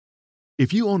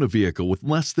If you own a vehicle with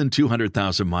less than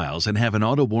 200,000 miles and have an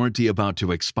auto warranty about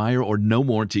to expire or no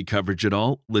warranty coverage at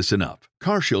all, listen up.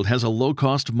 CarShield has a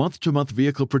low-cost month-to-month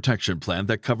vehicle protection plan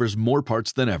that covers more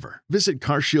parts than ever. Visit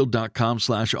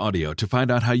carshield.com/audio to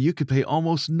find out how you could pay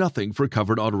almost nothing for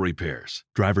covered auto repairs.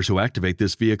 Drivers who activate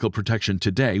this vehicle protection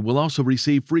today will also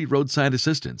receive free roadside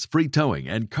assistance, free towing,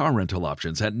 and car rental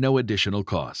options at no additional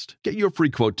cost. Get your free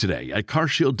quote today at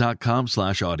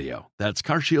carshield.com/audio. That's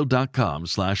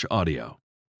carshield.com/audio.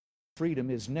 Freedom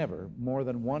is never more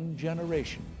than one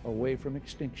generation away from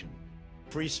extinction.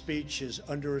 Free speech is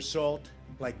under assault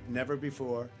like never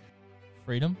before.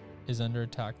 Freedom is under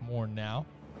attack more now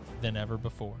than ever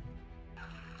before.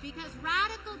 Because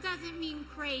radical doesn't mean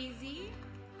crazy.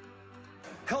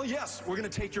 Hell yes, we're going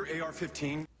to take your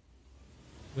AR-15.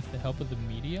 With the help of the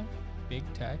media, big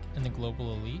tech, and the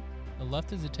global elite, the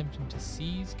left is attempting to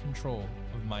seize control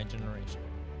of my generation.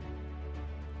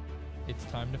 It's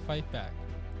time to fight back.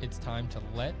 It's time to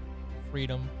let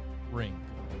freedom ring.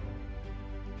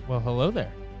 Well, hello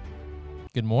there.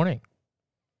 Good morning.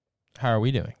 How are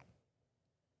we doing?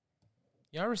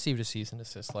 Yeah, I received a cease and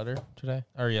desist letter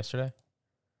yesterday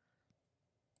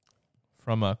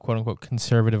from a quote-unquote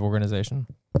conservative organization.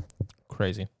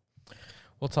 Crazy.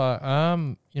 We'll talk.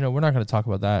 We're not going to talk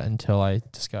about that until I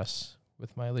discuss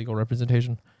with my legal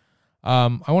representation.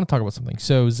 I want to talk about something.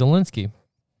 So Zelensky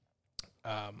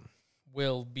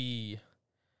will be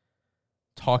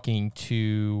talking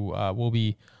to. We'll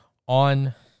be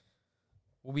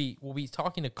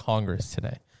talking to Congress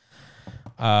today.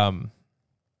 And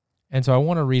so I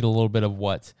want to read a little bit of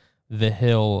what The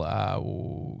Hill,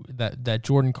 that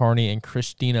Jordan Carney and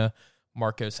Christina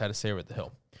Marcos had to say over at The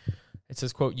Hill. It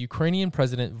says, quote, Ukrainian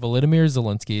President Volodymyr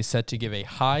Zelensky is set to give a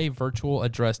high virtual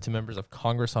address to members of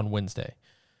Congress on Wednesday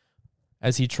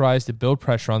as he tries to build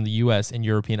pressure on the U.S. and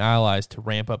European allies to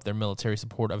ramp up their military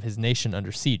support of his nation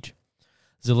under siege.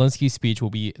 Zelensky's speech will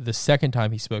be the second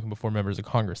time he's spoken before members of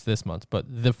Congress this month, but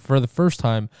for the first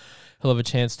time, he'll have a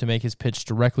chance to make his pitch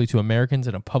directly to Americans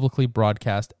in a publicly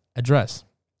broadcast address.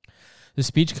 The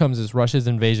speech comes as Russia's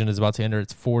invasion is about to enter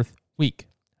its fourth week,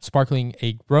 sparkling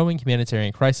a growing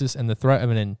humanitarian crisis and the threat of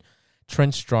an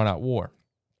entrenched, drawn-out war.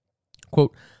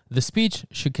 Quote, the speech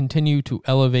should continue to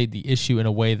elevate the issue in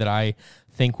a way that I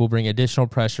think will bring additional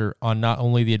pressure on not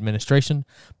only the administration,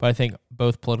 but I think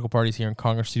both political parties here in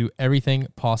Congress to do everything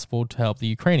possible to help the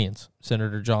Ukrainians.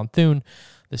 Senator John Thune,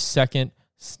 the second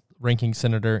ranking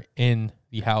senator in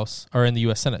the House, or in the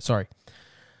U.S. Senate,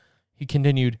 He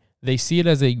continued, they see it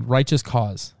as a righteous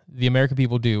cause. The American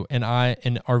people do, and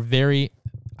are very,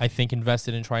 I think,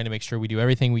 invested in trying to make sure we do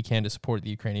everything we can to support the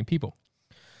Ukrainian people.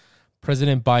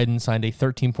 President Biden signed a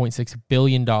 $13.6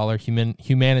 billion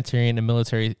humanitarian and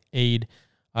military aid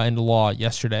into law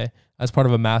yesterday as part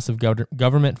of a massive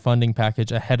government funding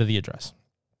package ahead of the address.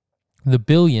 The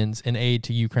billions in aid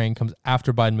to Ukraine comes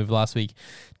after Biden moved last week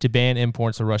to ban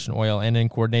imports of Russian oil and, in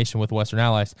coordination with Western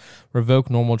allies,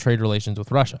 revoke normal trade relations with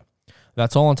Russia.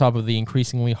 That's all on top of the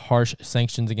increasingly harsh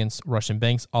sanctions against Russian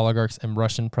banks, oligarchs, and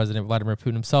Russian President Vladimir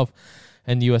Putin himself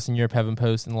and the U.S. and Europe have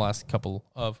imposed in the last couple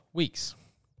of weeks.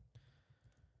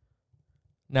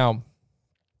 Now,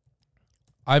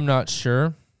 I'm not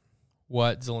sure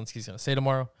what Zelensky's going to say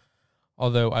tomorrow,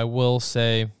 although I will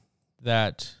say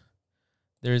that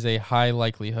there's a high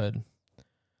likelihood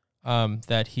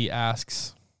that he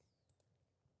asks,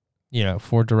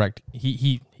 for direct.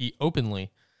 He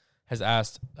openly has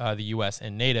asked the U.S.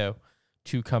 and NATO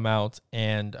to come out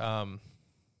and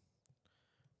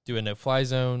do a no-fly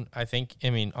zone.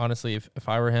 Honestly, if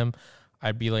I were him,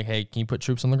 I'd be like, hey, can you put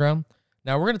troops on the ground?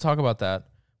 Now, we're going to talk about that.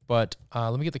 But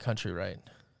let me get the country right.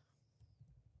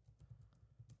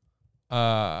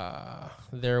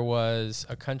 There was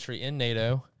a country in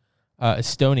NATO,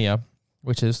 Estonia,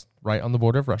 which is right on the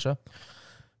border of Russia,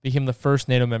 became the first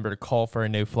NATO member to call for a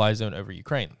no-fly zone over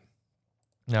Ukraine.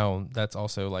 Now, that's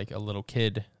also like a little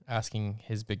kid asking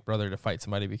his big brother to fight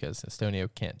somebody because Estonia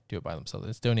can't do it by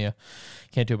themselves. Estonia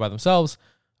can't do it by themselves.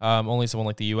 Only someone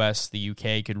like the U.S., the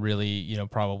UK could really,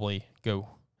 probably go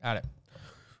at it.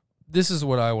 This is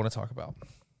what I want to talk about.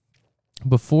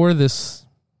 Before this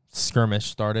skirmish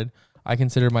started, I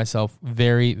considered myself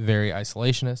very, very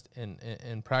isolationist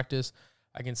in practice.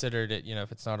 I considered it,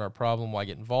 if it's not our problem, why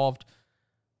get involved?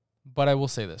 But I will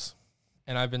say this,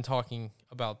 and I've been talking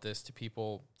about this to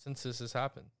people since this has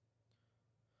happened.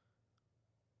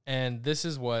 And this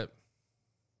is what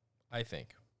I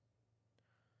think.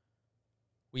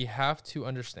 We have to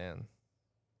understand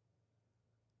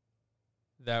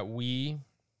that we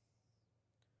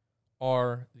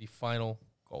are the final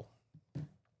goal.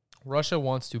 Russia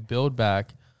wants to build back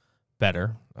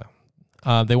better.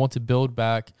 They want to build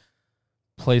back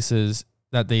places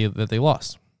that they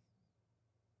lost.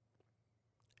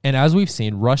 And as we've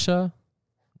seen, Russia,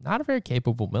 not a very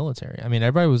capable military. I mean,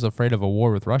 everybody was afraid of a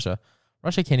war with Russia.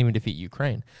 Russia can't even defeat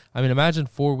Ukraine. I mean, imagine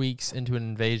 4 weeks into an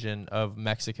invasion of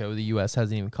Mexico, the U.S.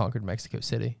 hasn't even conquered Mexico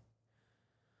City.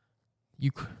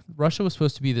 Russia was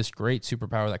supposed to be this great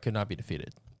superpower that could not be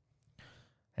defeated.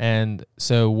 And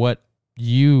so what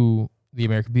you, the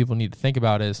American people, need to think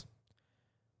about is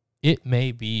it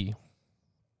may be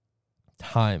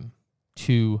time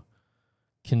to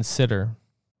consider.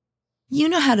 You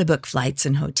know how to book flights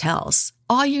and hotels.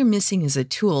 All you're missing is a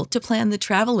tool to plan the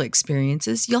travel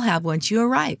experiences you'll have once you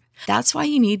arrive. That's why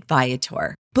you need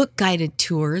Viator. Book guided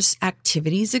tours,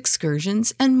 activities,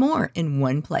 excursions, and more in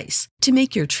one place to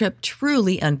make your trip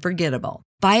truly unforgettable.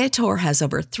 Viator has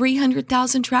over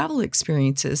 300,000 travel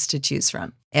experiences to choose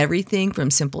from. Everything from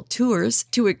simple tours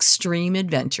to extreme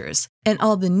adventures and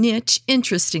all the niche,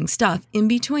 interesting stuff in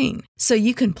between. So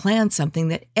you can plan something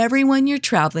that everyone you're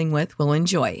traveling with will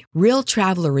enjoy. Real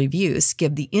traveler reviews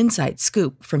give the inside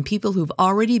scoop from people who've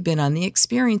already been on the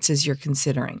experiences you're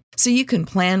considering. So you can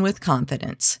plan with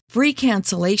confidence. Free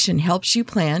cancellation helps you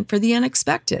plan for the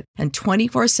unexpected. And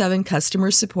 24/7 customer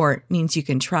support means you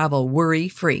can travel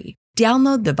worry-free.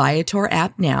 Download the Viator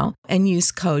app now and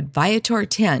use code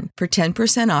Viator10 for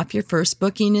 10% off your first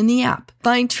booking in the app.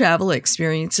 Find travel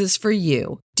experiences for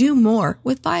you. Do more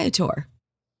with Viator.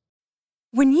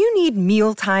 When you need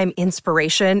mealtime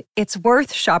inspiration, it's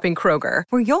worth shopping Kroger,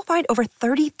 where you'll find over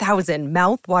 30,000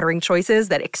 mouth-watering choices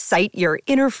that excite your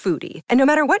inner foodie. And no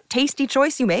matter what tasty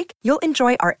choice you make, you'll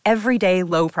enjoy our everyday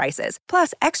low prices,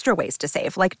 plus extra ways to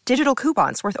save, like digital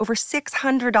coupons worth over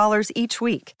 $600 each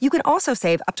week. You can also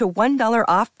save up to $1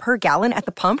 off per gallon at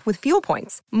the pump with fuel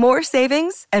points. More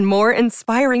savings and more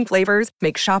inspiring flavors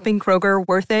make shopping Kroger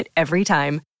worth it every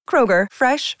time. Kroger,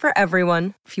 fresh for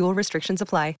everyone. Fuel restrictions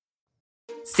apply.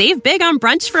 Save big on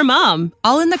brunch for mom,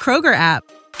 all in the Kroger app.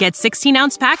 Get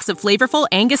 16-ounce packs of flavorful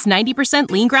Angus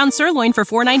 90% lean ground sirloin for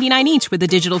 $4.99 each with a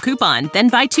digital coupon. Then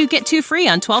buy 2, get 2 free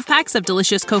on 12 packs of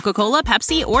delicious Coca-Cola,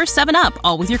 Pepsi, or 7-Up,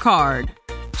 all with your card.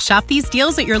 Shop these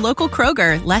deals at your local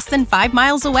Kroger, less than 5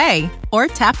 miles away. Or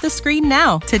tap the screen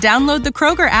now to download the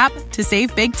Kroger app to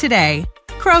save big today.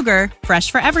 Kroger, fresh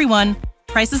for everyone.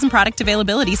 Prices and product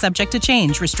availability subject to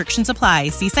change. Restrictions apply.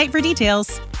 See site for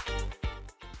details.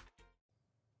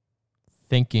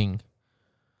 Thinking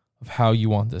of how you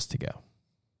want this to go.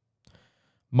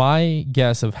 My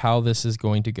guess of how this is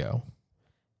going to go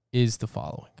is the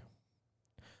following.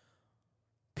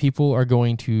 People are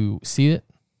going to see it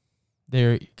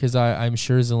there because I'm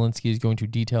sure Zelensky is going to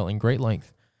detail in great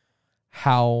length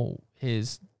how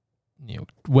his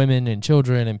women and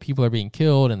children and people are being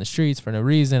killed in the streets for no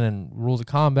reason and rules of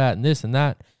combat and this and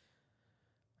that.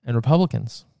 And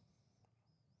Republicans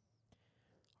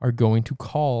are going to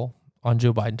call on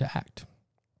Joe Biden to act.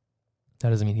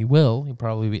 That doesn't mean he will. He'll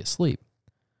probably be asleep.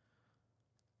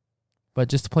 But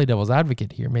just to play devil's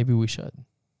advocate here, maybe we should.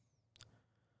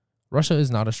 Russia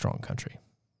is not a strong country.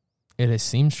 It has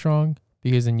seemed strong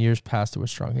because in years past it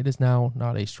was strong. It is now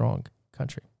not a strong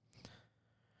country.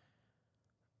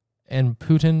 And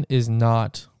Putin is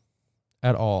not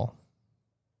at all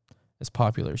as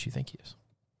popular as you think he is.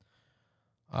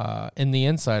 In The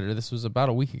Insider, this was about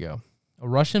a week ago, a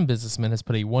Russian businessman has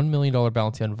put a $1 million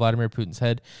bounty on Vladimir Putin's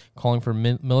head, calling for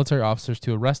military officers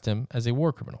to arrest him as a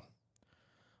war criminal.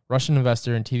 Russian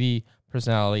investor and TV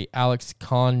personality Alex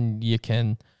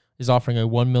Konyakin is offering a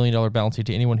 $1 million bounty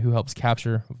to anyone who helps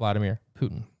capture Vladimir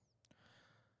Putin.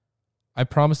 I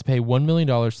promise to pay $1 million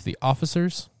to the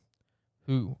officers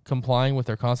who, complying with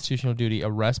their constitutional duty,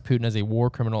 arrest Putin as a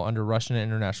war criminal under Russian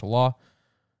and international law,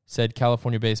 said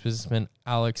California-based businessman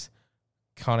Alex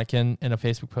Konyakin in a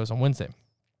Facebook post on Wednesday.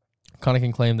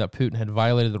 Konyakin claimed that Putin had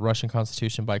violated the Russian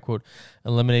constitution by, quote,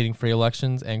 eliminating free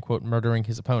elections and, quote, murdering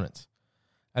his opponents.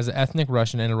 As an ethnic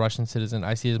Russian and a Russian citizen,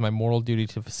 I see it as my moral duty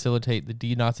to facilitate the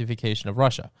denazification of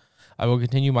Russia. I will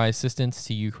continue my assistance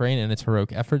to Ukraine in its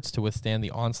heroic efforts to withstand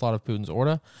the onslaught of Putin's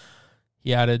Orda.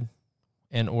 He added,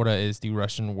 and Orda is the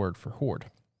Russian word for horde.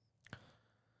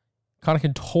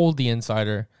 Konyakin told The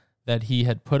Insider that he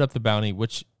had put up the bounty,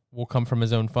 which will come from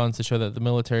his own funds, to show that the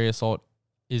military assault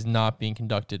is not being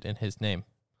conducted in his name.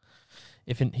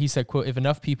 He said, quote, if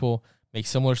enough people make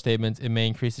similar statements, it may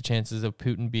increase the chances of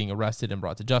Putin being arrested and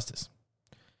brought to justice.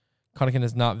 Konyakin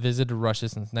has not visited Russia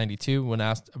since 1992. When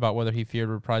asked about whether he feared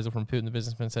reprisal from Putin, the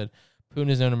businessman said, Putin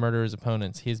is known to murder his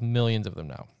opponents. He has millions of them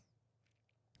now.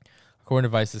 According to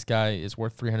Vice, this guy is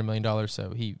worth $300 million,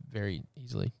 so he very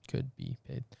easily could be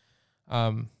paid.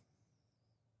 I'm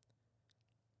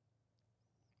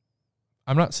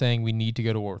not saying we need to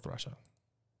go to war with Russia.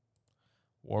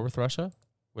 War with Russia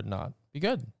would not be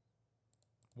good.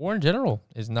 War in general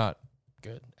is not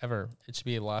good, ever. It should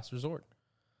be a last resort.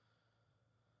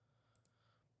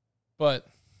 But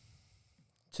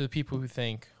to the people who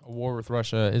think a war with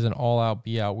Russia is an all-out,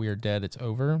 be-out, we are dead, it's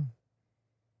over,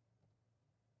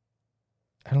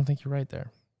 I don't think you're right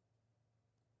there.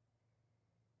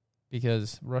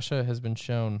 Because Russia has been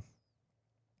shown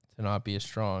to not be as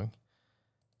strong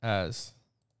as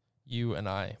you and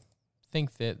I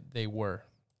think that they were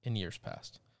in years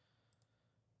past.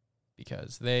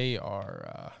 Because they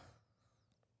are...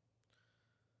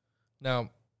 Now,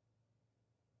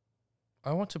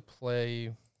 I want to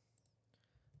play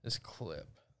this clip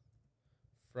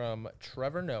from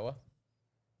Trevor Noah.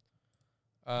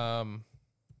 Hold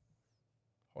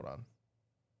on.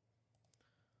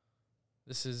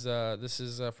 This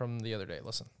is from the other day.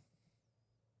 Listen.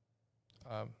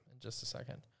 In just a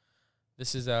second.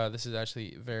 This is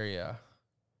actually very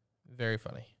very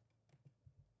funny.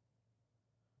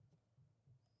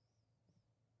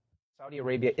 Saudi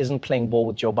Arabia isn't playing ball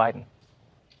with Joe Biden.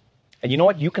 And you know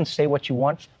what? You can say what you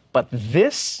want, but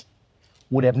this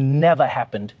would have never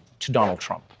happened to Donald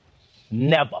Trump.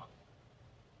 Never.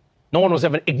 No one was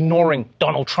ever ignoring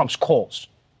Donald Trump's calls.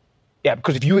 Yeah,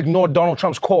 because if you ignored Donald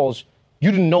Trump's calls,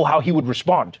 you didn't know how he would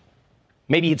respond.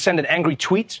 Maybe he'd send an angry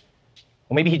tweet,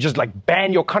 or maybe he'd just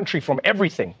ban your country from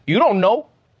everything. You don't know.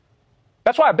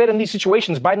 That's why I bet in these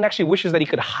situations, Biden actually wishes that he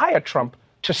could hire Trump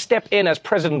to step in as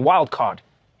President Wildcard.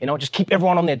 Just keep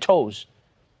everyone on their toes.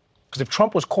 Because if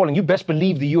Trump was calling, you best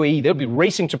believe the UAE, they'll be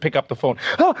racing to pick up the phone.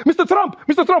 Oh, Mr. Trump,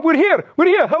 we're here,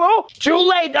 hello? Too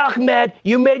late, Ahmed.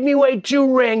 You made me wait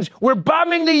 2 rings. We're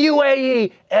bombing the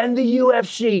UAE and the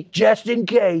UFC, just in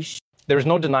case. There is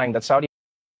no denying that Saudi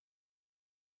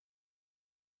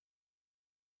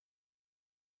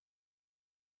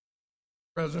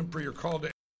President, for your call to...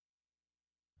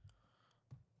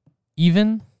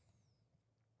 Even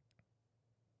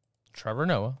Trevor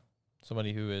Noah,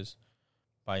 somebody who is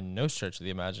by no stretch of the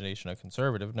imagination a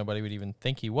conservative, nobody would even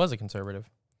think he was a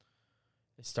conservative,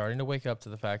 is starting to wake up to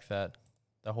the fact that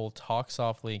the whole talk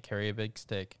softly and carry a big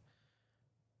stick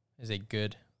is a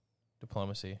good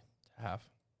diplomacy to have.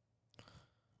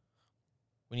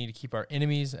 We need to keep our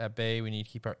enemies at bay. We need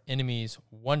to keep our enemies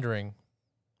wondering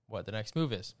what the next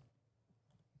move is.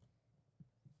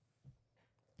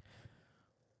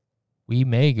 We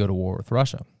may go to war with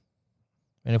Russia.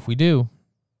 And if we do,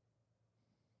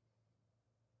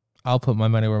 I'll put my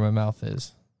money where my mouth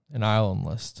is, and I'll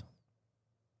enlist.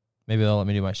 Maybe they'll let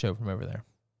me do my show from over there.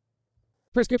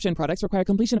 Prescription products require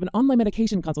completion of an online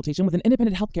medication consultation with an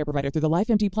independent healthcare provider through the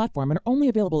LifeMD platform and are only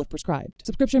available if prescribed.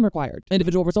 Subscription required.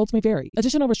 Individual results may vary.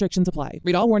 Additional restrictions apply.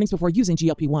 Read all warnings before using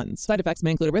GLP-1s. Side effects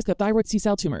may include a risk of thyroid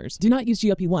C-cell tumors. Do not use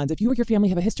GLP-1s if you or your family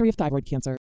have a history of thyroid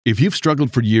cancer. If you've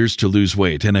struggled for years to lose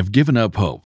weight and have given up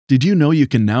hope, did you know you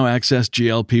can now access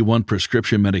GLP-1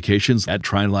 prescription medications at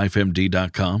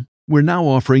TryLifeMD.com? We're now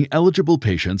offering eligible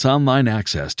patients online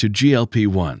access to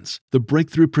GLP-1s, the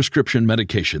breakthrough prescription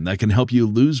medication that can help you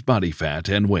lose body fat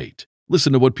and weight.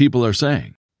 Listen to what people are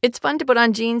saying. It's fun to put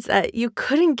on jeans that you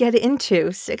couldn't get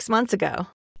into 6 months ago.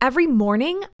 Every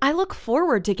morning, I look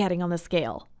forward to getting on the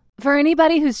scale. For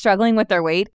anybody who's struggling with their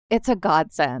weight, it's a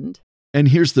godsend. And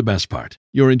here's the best part.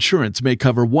 Your insurance may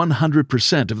cover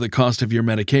 100% of the cost of your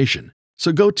medication.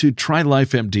 So go to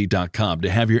TryLifeMD.com to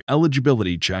have your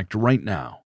eligibility checked right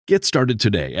now. Get started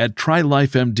today at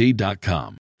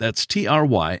TryLifeMD.com. That's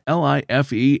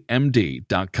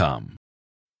TryLifeMD.com.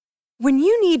 When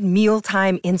you need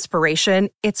mealtime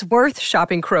inspiration, it's worth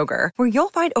shopping Kroger, where you'll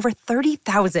find over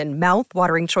 30,000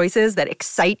 mouth-watering choices that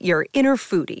excite your inner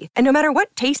foodie. And no matter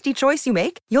what tasty choice you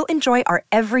make, you'll enjoy our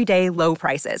everyday low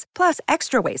prices, plus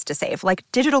extra ways to save, like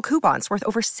digital coupons worth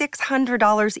over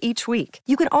 $600 each week.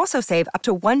 You can also save up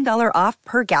to $1 off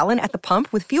per gallon at the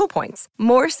pump with fuel points.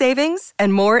 More savings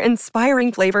and more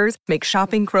inspiring flavors make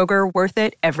shopping Kroger worth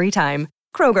it every time.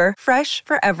 Kroger, fresh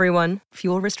for everyone.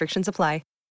 Fuel restrictions apply.